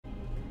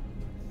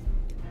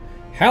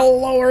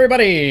Hello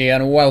everybody,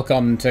 and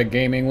welcome to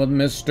Gaming with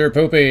Mr.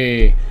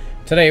 Poopy.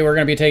 Today we're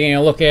going to be taking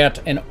a look at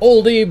an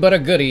oldie but a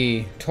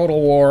goodie, Total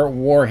War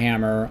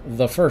Warhammer,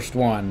 the first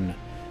one.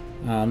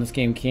 This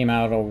game came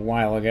out a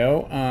while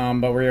ago,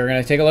 but we're going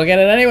to take a look at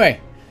it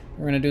anyway.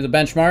 We're going to do the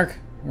benchmark.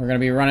 We're going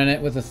to be running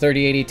it with the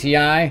 3080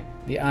 Ti,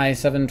 the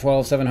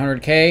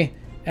i7-12700K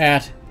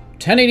at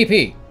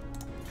 1080p.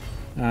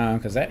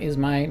 Because that is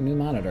my new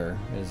monitor.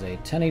 It is a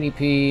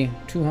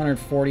 1080p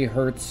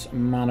 240Hz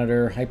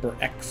monitor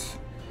HyperX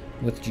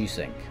with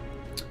G-Sync.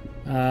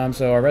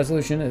 So our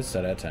resolution is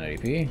set at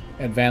 1080p.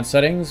 Advanced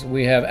settings,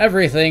 we have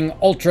everything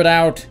ultra'd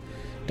out.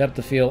 Depth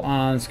of field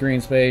on, screen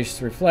space,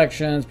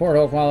 reflections,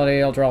 porthole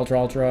quality, ultra,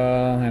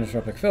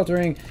 anisotropic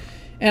filtering.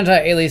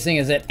 Anti-Aliasing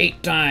is at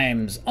 8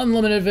 times.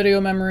 Unlimited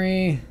video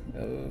memory.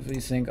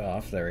 V-Sync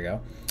off, there we go.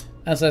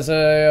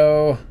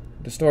 SSIO,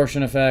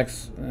 distortion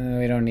effects.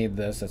 We don't need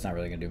this, that's not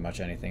really going to do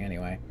much anything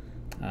anyway.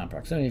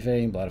 Proximity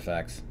fading, blood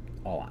effects,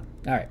 all on.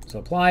 Alright, so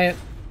apply it.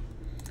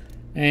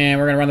 And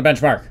we're going to run the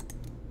benchmark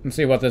and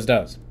see what this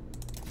does.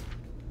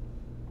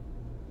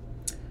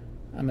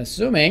 I'm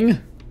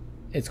assuming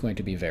it's going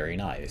to be very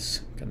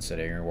nice,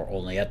 considering we're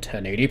only at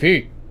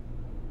 1080p.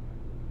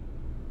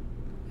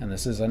 And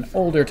this is an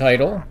older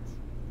title.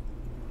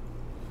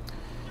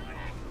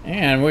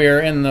 And we are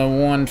in the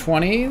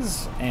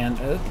 120s, and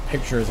the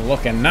picture is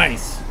looking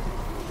nice.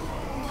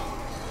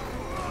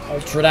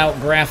 Ultra'd out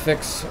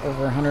graphics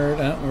over 100.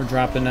 We're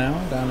dropping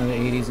now, down to the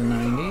 80s and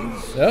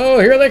 90s. Oh,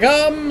 here they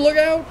come! Look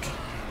out!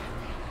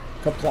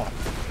 Kaplop.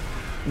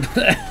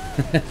 That's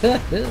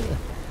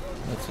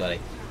funny.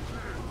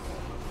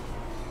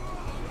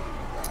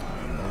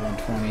 The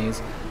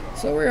 120s.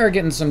 So we are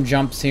getting some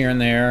jumps here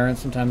and there, and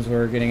sometimes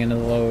we're getting into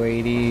the low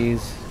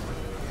 80s.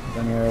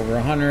 Then we're over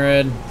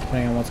 100,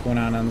 depending on what's going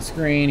on the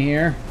screen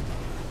here.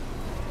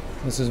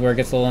 This is where it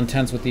gets a little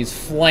intense with these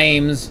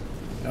flames.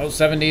 Oh,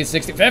 70s,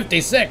 60,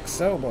 56!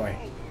 Oh boy.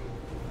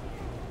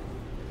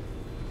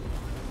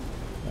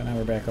 And now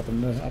we're back up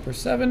in the upper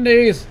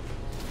 70s.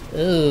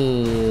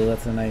 Ooh,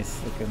 that's a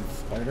nice looking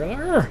spider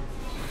there.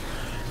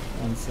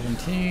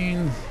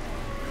 117.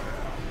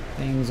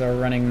 Things are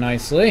running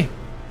nicely.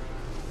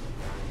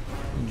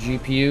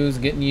 GPU's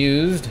getting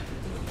used.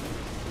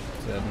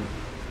 It's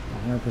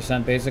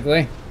 100%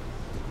 basically.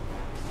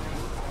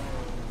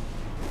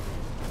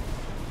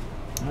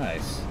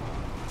 Nice.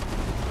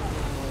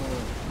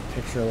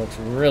 Picture looks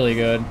really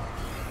good,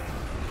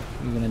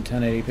 even in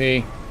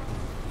 1080p.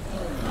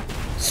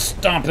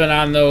 Stomping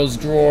on those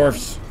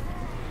dwarfs.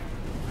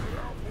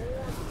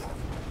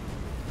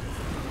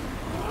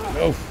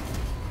 Oof.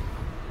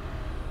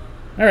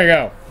 There we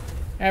go.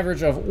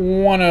 Average of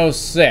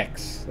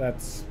 106.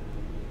 That's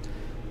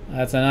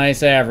a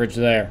nice average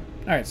there.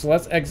 All right, so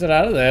let's exit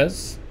out of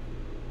this,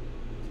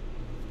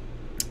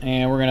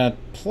 and we're gonna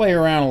play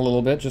around a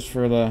little bit just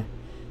for the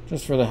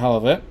hell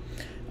of it.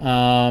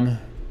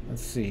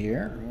 Let's see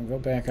here. We'll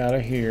go back out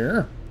of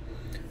here.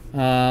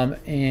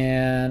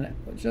 And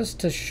just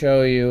to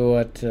show you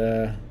what...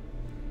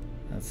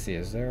 let's see,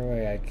 is there a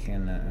way I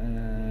can...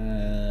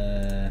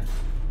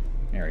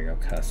 there we go,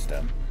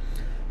 custom.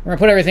 We're going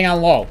to put everything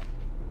on low.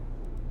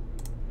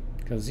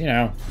 Because, you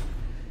know,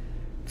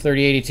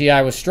 3080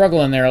 Ti was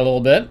struggling there a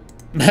little bit.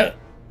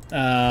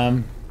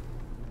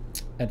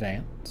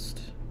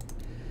 Advanced.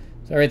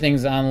 So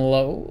everything's on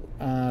low.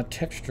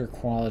 Texture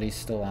quality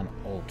still on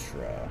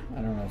ultra.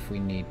 I don't know if we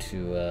need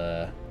to,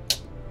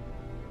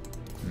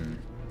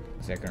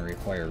 is that going to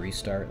require a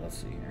restart? Let's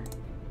see here.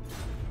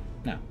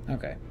 No.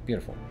 Okay.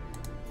 Beautiful.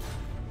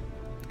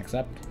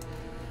 Accept.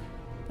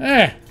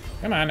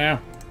 Come on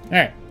now.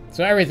 Alright.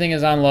 So everything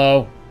is on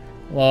low.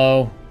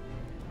 Low.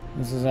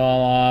 This is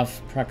all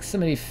off.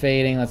 Proximity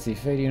fading. Let's see.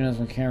 Fade units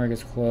when camera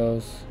gets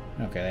close.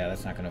 Okay, yeah,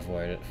 that's not going to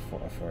avoid it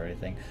for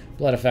anything.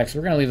 Blood effects.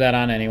 We're going to leave that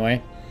on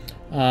anyway.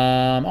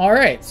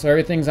 Alright, so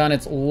everything's on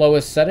its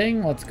lowest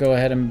setting. Let's go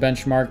ahead and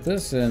benchmark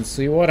this and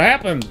see what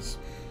happens.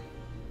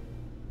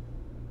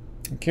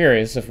 I'm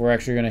curious if we're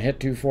actually going to hit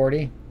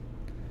 240.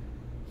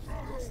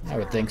 I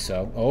would think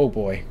so. Oh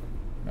boy.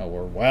 No,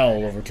 we're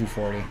well over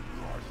 240.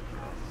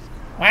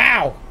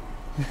 Wow!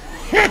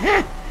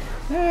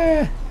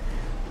 The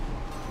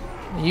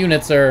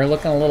units are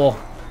looking a little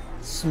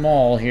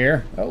small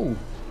here. Oh.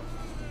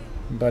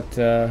 But,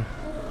 yeah,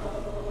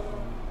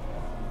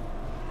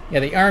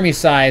 the army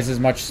size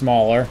is much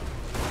smaller.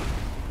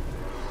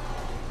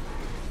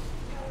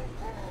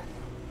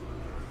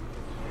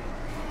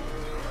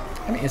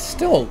 I mean, it's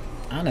still,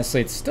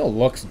 honestly, it still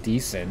looks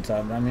decent.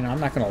 I mean, I'm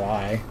not gonna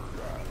lie.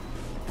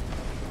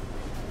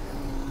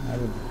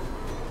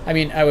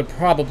 I would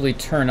probably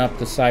turn up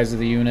the size of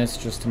the units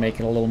just to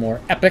make it a little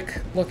more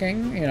epic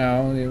looking. You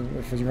know,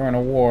 if you're in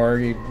a war,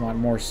 you'd want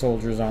more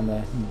soldiers on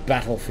the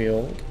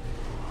battlefield.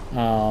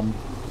 But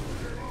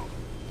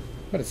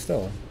it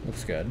still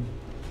looks good.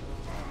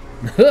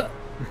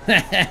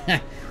 Yeah,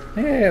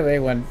 they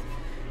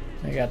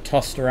got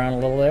tossed around a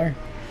little there.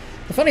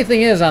 The funny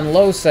thing is, on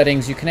low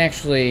settings, you can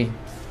actually,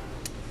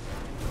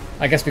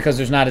 I guess because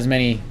there's not as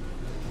many,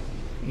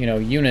 you know,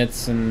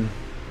 units and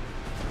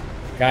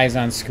guys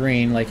on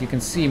screen, like you can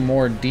see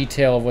more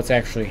detail of what's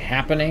actually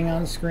happening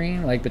on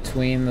screen, like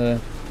between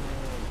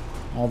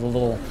all the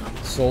little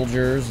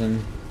soldiers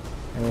and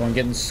everyone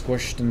getting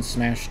squished and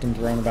smashed and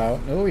thrown about.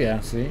 Oh yeah,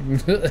 see?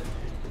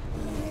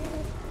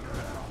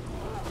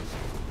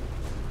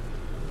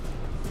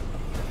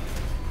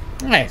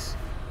 Nice.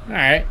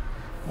 Alright.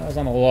 That was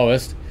on the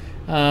lowest.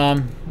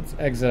 Let's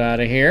exit out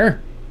of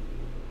here.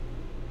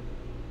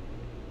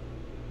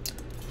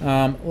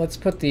 Let's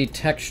put the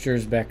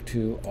textures back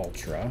to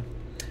ultra.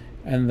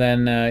 And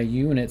then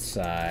unit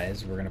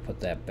size, we're going to put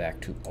that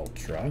back to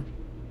ultra.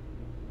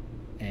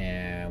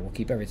 And we'll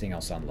keep everything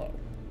else on low.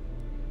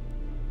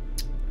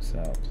 So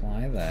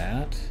apply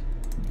that.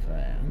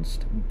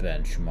 Advanced.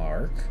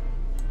 Benchmark.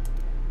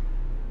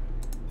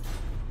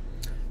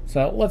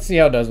 So let's see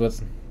how it does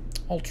with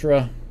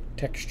ultra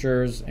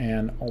textures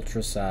and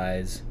ultra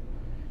size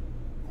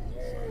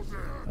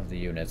of the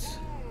units.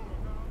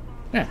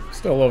 Yeah,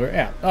 still over.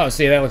 Yeah. Oh,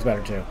 see, that looks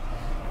better too.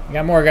 We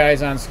got more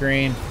guys on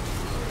screen.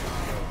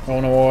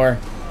 Going to war.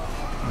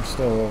 We're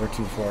still over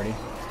 240.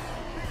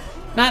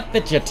 Not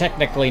that you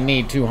technically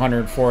need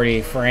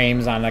 240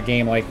 frames on a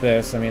game like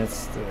this. I mean,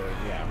 it's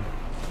yeah,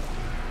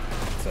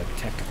 it's a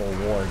tactical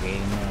war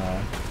game.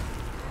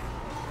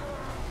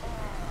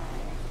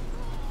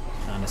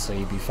 Honestly,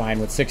 you'd be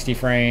fine with 60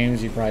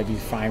 frames. You'd probably be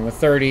fine with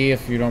 30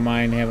 if you don't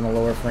mind having a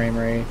lower frame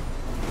rate.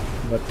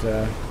 But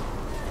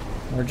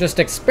we're just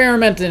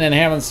experimenting and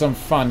having some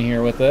fun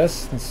here with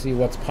this. Let's see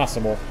what's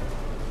possible.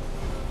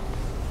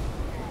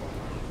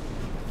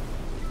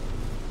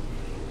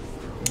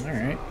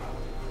 Alright.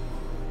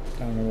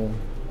 Down to the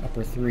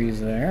upper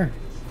threes there.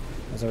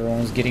 As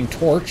everyone's getting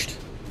torched.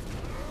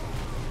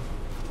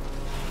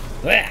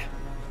 Ah!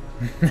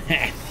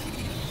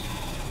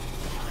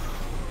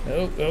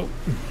 Oh, oh.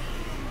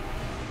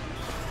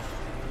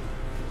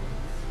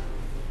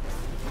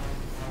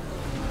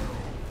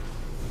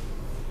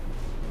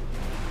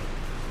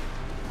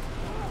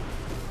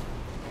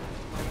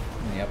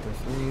 The upper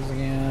threes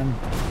again.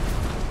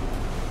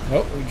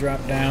 Oh, we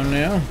drop down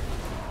now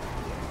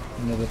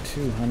into the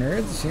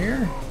 200s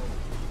here.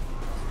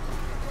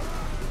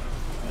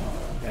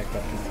 Back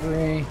up to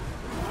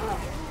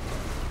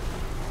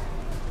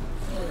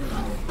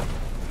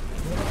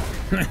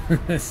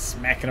 3.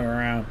 Smacking them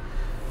around.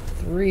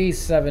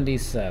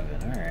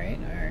 377. Alright,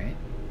 alright.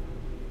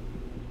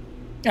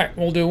 Alright,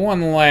 we'll do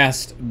one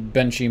last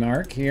benchy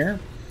mark here.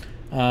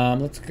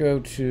 Let's go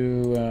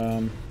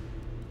to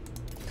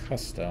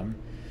custom.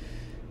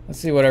 Let's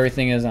see what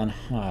everything is on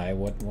high.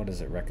 What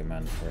does it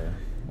recommend for,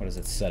 what does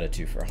it set it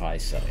to for high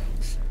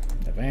settings?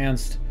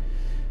 Advanced.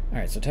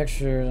 Alright, so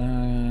texture,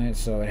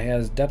 so it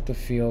has depth of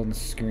field and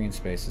screen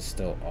space is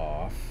still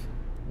off.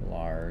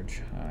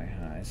 Large,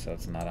 high, so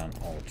it's not on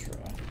ultra.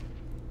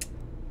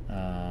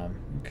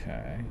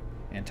 Okay.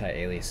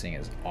 Anti-Aliasing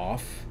is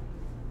off.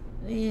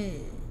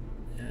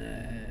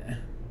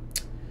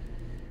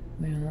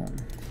 Well,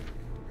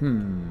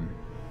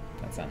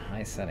 that's on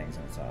high settings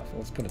and it's off.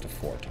 Let's put it to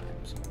 4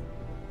 times.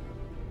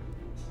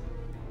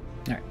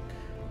 Alright.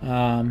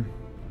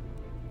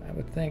 I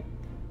would think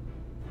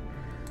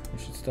we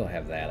should still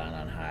have that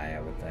on high,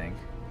 I would think.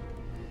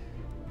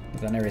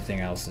 But then everything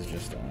else is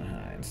just on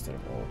high instead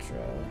of ultra.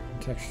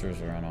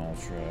 Textures are on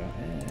ultra.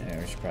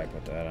 We should probably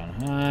put that on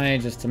high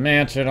just to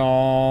match it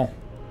all.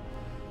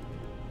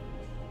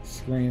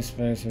 Screen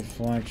space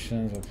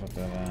reflections, we'll put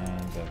that on.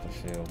 Depth of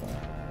field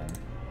on.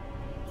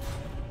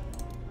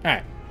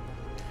 Alright.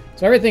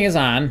 So everything is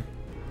on.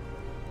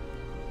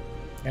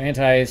 Got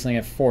anti-aliasing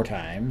at 4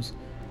 times.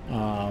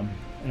 And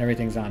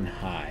everything's on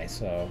high,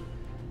 so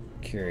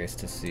curious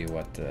to see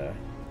what kind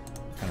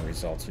of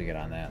results we get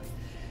on that.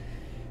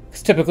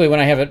 Because typically when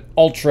I have it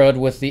ultra'd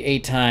with the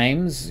 8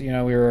 times, you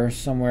know, we were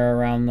somewhere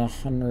around the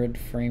 100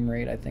 frame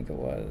rate, I think it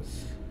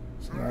was.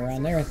 Somewhere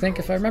around there, I think,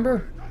 if I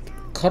remember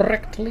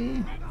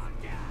correctly.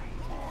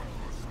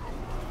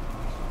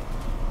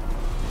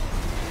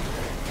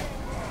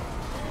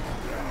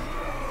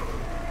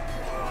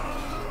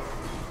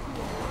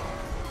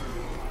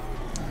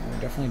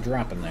 We're definitely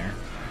dropping there.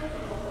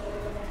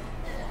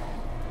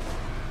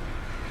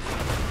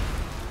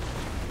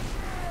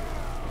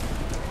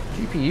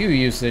 GPU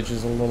usage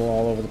is a little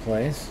all over the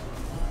place.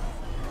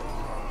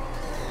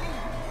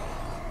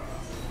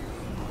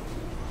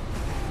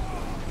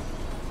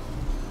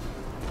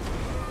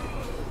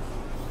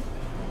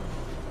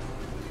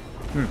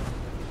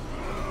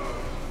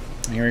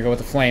 Here we go with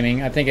the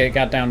flaming. I think it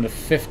got down to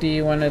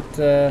 50 when it...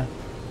 Oh,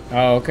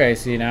 okay,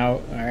 see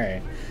now...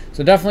 Alright.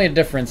 So definitely a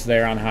difference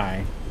there on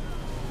high.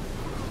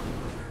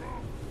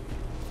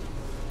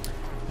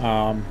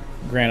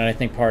 Granted, I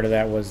think part of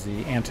that was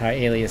the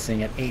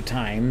anti-aliasing at 8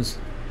 times.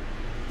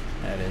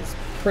 That is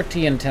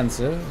pretty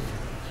intensive.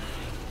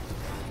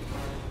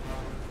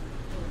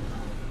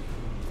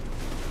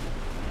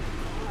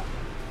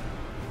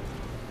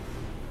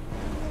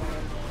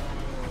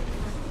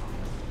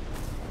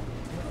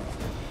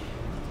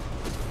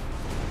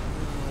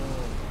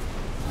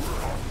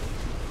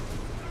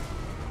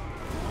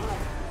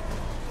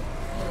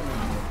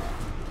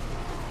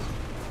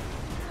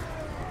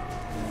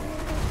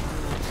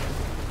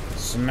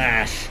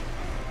 Smash.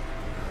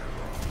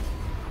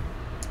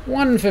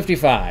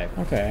 155.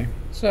 Okay.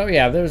 So,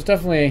 yeah, there's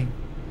definitely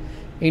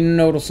a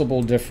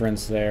noticeable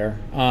difference there.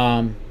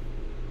 I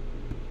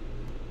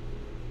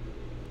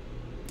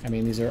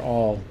mean, these are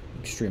all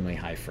extremely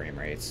high frame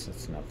rates.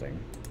 It's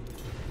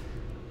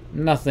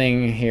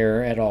nothing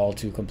here at all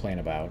to complain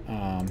about.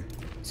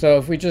 So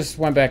if we just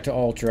went back to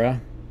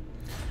Ultra,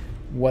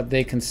 what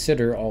they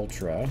consider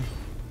Ultra.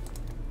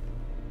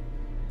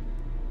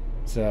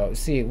 So,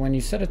 see, when you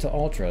set it to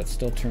Ultra, it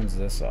still turns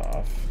this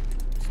off.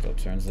 Still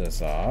turns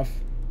this off.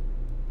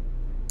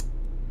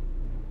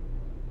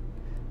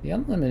 The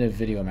unlimited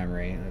video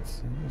memory,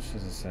 that's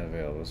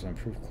available to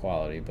improve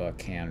quality, but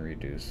can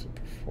reduce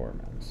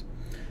performance.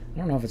 I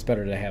don't know if it's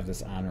better to have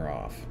this on or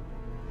off.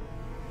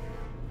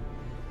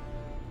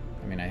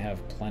 I mean, I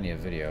have plenty of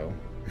video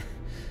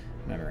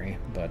memory,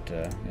 but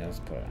yeah, let's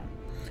put it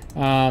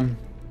on.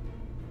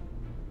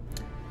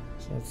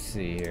 So let's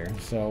see here.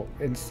 So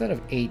instead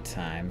of 8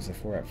 times,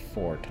 if we're at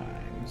 4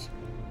 times,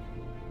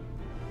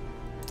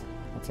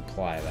 let's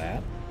apply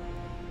that.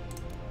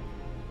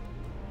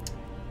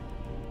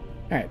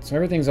 Alright, so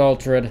everything's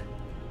ultra'd.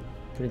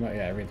 Pretty much,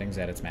 yeah, everything's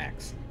at its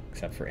max,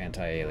 except for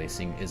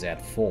anti-aliasing is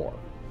at 4.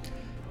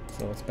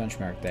 So let's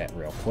benchmark that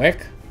real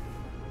quick.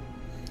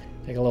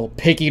 Take a little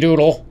picky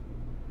doodle.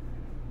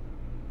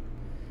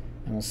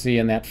 And we'll see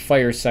in that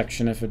fire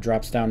section if it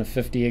drops down to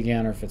 50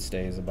 again or if it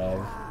stays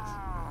above.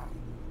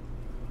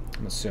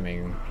 I'm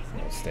assuming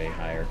it'll stay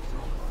higher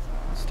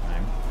this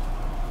time.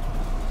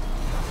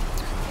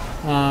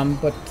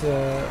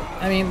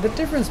 I mean, the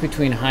difference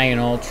between high and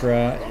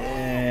ultra,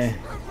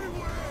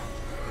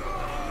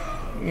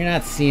 you're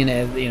not seeing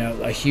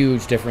a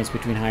huge difference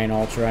between high and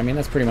ultra. I mean,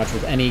 that's pretty much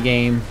with any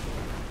game.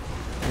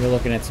 You're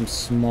looking at some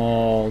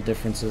small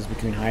differences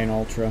between high and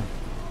ultra.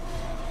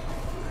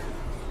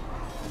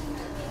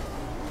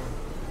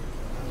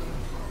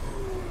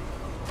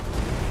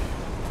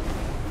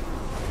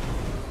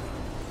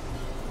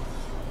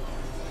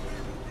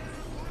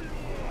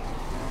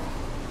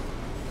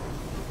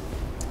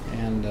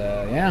 And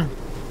yeah,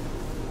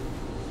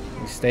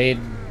 we stayed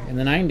in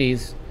the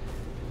 90s.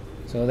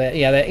 So that,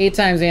 yeah, that 8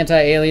 times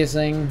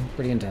anti-aliasing,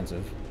 pretty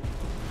intensive.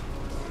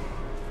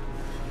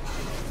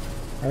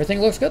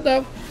 Everything looks good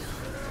though.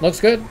 Looks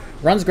good.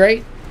 Runs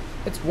great.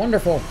 It's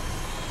wonderful.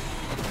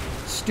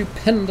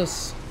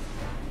 Stupendous.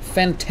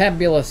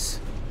 Fantabulous.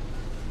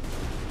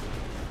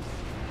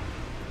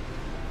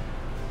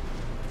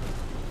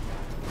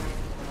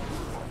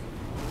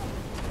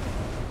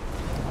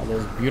 All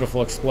those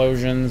beautiful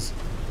explosions.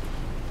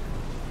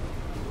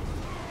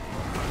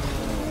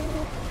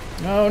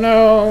 Oh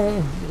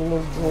no!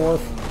 Little dwarf.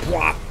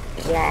 Plop,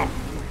 plop.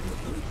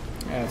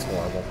 That's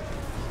horrible.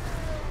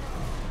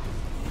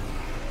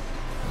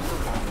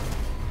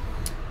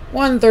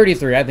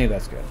 133. I think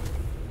that's good.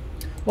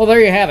 Well, there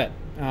you have it.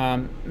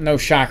 No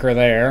shocker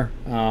there.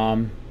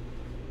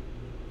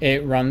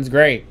 It runs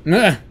great.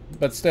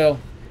 But still,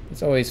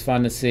 it's always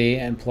fun to see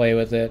and play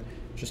with it,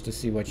 just to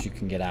see what you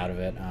can get out of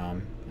it. I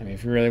mean,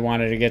 if you really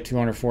wanted to get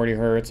 240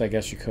 hertz, I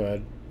guess you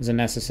could. Is it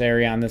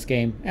necessary on this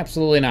game?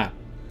 Absolutely not.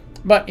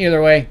 But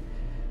either way,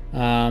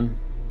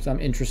 some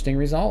interesting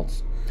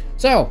results.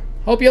 So,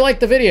 hope you liked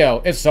the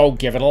video. If so,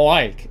 give it a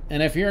like.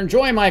 And if you're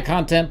enjoying my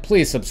content,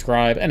 please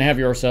subscribe and have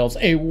yourselves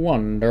a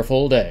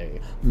wonderful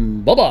day.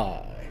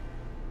 Bye-bye.